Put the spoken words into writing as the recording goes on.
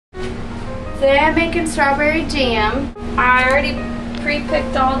Today I'm making strawberry jam. I already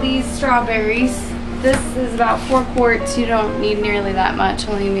pre-picked all these strawberries. This is about 4 quarts. You don't need nearly that much,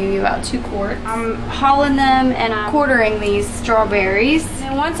 only maybe about 2 quarts. I'm hulling them and I'm quartering these strawberries.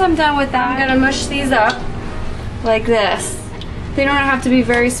 And once I'm done with that, I'm gonna mush these up like this. They don't have to be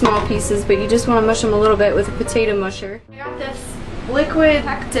very small pieces, but you just want to mush them a little bit with a potato musher. I got this liquid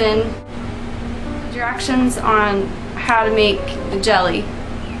pectin. Directions on how to make the jelly.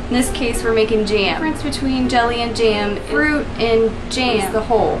 In this case, we're making jam. The difference between jelly and jam, fruit and jam is the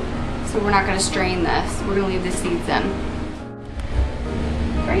whole. So we're not going to strain this. We're going to leave the seeds in.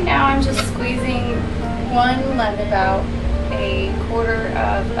 Right now, I'm just squeezing 1 lemon, about a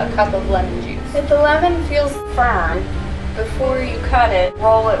 1/4 cup of lemon juice. If the lemon feels firm, before you cut it,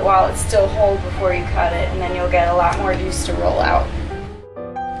 roll it while it's still whole before you cut it, and then you'll get a lot more juice to roll out.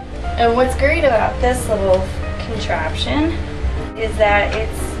 And what's great about this little contraption is that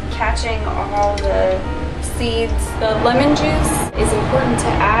it's catching all the seeds. The lemon juice is important to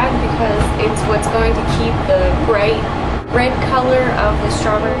add because it's what's going to keep the bright red color of the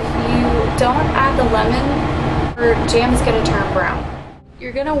strawberry. If you don't add the lemon, your jam's going to turn brown.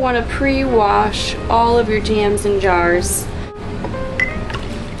 You're going to want to pre-wash all of your jams in jars.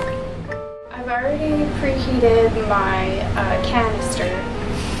 I've already preheated my canister.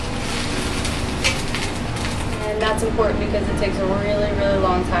 And that's important because it takes a really, really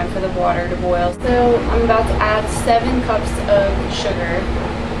long time for the water to boil. So I'm about to add 7 cups of sugar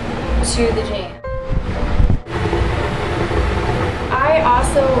to the jam. I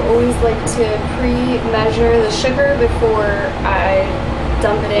also always like to pre-measure the sugar before I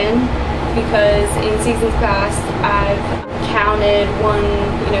dump it in, because in seasons past I've counted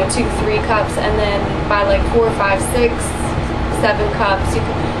 2, 3 cups, and then by like 4, 5, 6, 7 cups you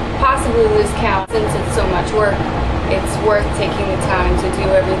could possibly lose count. Since it's so much work, it's worth taking the time to do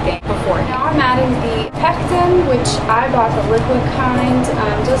everything before. Now I'm adding the pectin, which I bought the liquid kind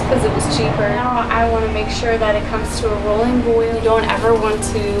just because it was cheaper. Now I want to make sure that it comes to a rolling boil. You don't ever want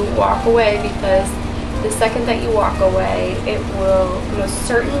to walk away, because the second that you walk away, it will most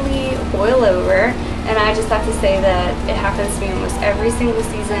certainly boil over. And I just have to say that it happens to me almost every single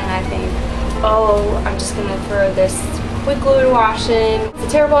season. I think, oh, I'm just gonna throw this quick load wash in. It's a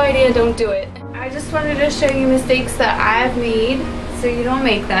terrible idea, don't do it. I just wanted to show you mistakes that I've made so you don't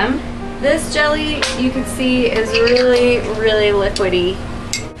make them. This jelly, you can see, is really, really liquidy.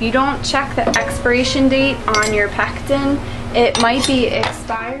 If you don't check the expiration date on your pectin, it might be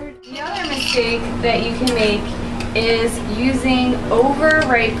expired. The other mistake that you can make is using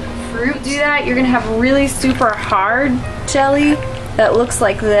overripe fruit. To do that, you're gonna have really super hard jelly that looks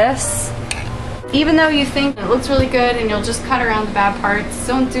like this. Even though you think it looks really good and you'll just cut around the bad parts,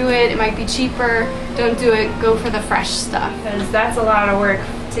 don't do it. It might be cheaper. Don't do it. Go for the fresh stuff, because that's a lot of work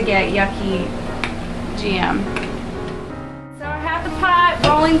to get yucky jam. So I have the pot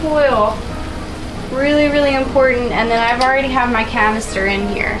rolling boil. Really, really important. And then I've already have my canister in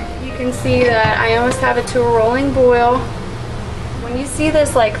here. You can see that I almost have it to a rolling boil. When you see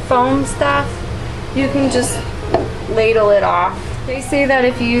this like foam stuff, you can just ladle it off. They say that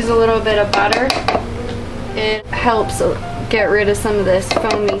if you use a little bit of butter, it helps get rid of some of this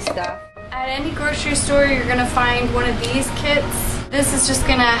foamy stuff. At any grocery store, you're gonna find one of these kits. This is just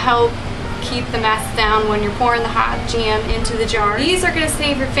gonna help keep the mess down when you're pouring the hot jam into the jar. These are gonna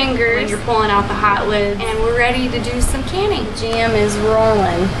save your fingers when you're pulling out the hot lid. And we're ready to do some canning. The jam is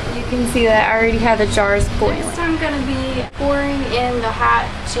rolling. You can see that I already have the jars boiling. Next I'm gonna be pouring in the hot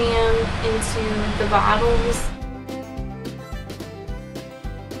jam into the bottles.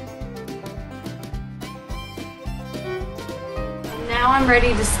 Now I'm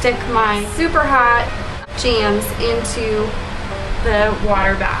ready to stick my super hot jams into the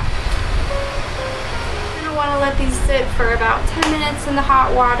water bath. You're going to want to let these sit for about 10 minutes in the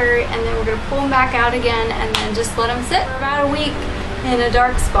hot water, and then we're going to pull them back out again and then just let them sit for about a week in a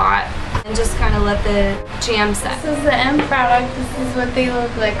dark spot and just kind of let the jam set. This is the end product. This is what they look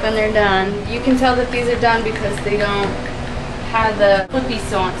like when they're done. You can tell that these are done because they don't have the flippy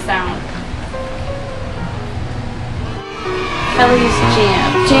sound. Kelly's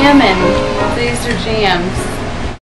Jam. Jammin'. These are jams.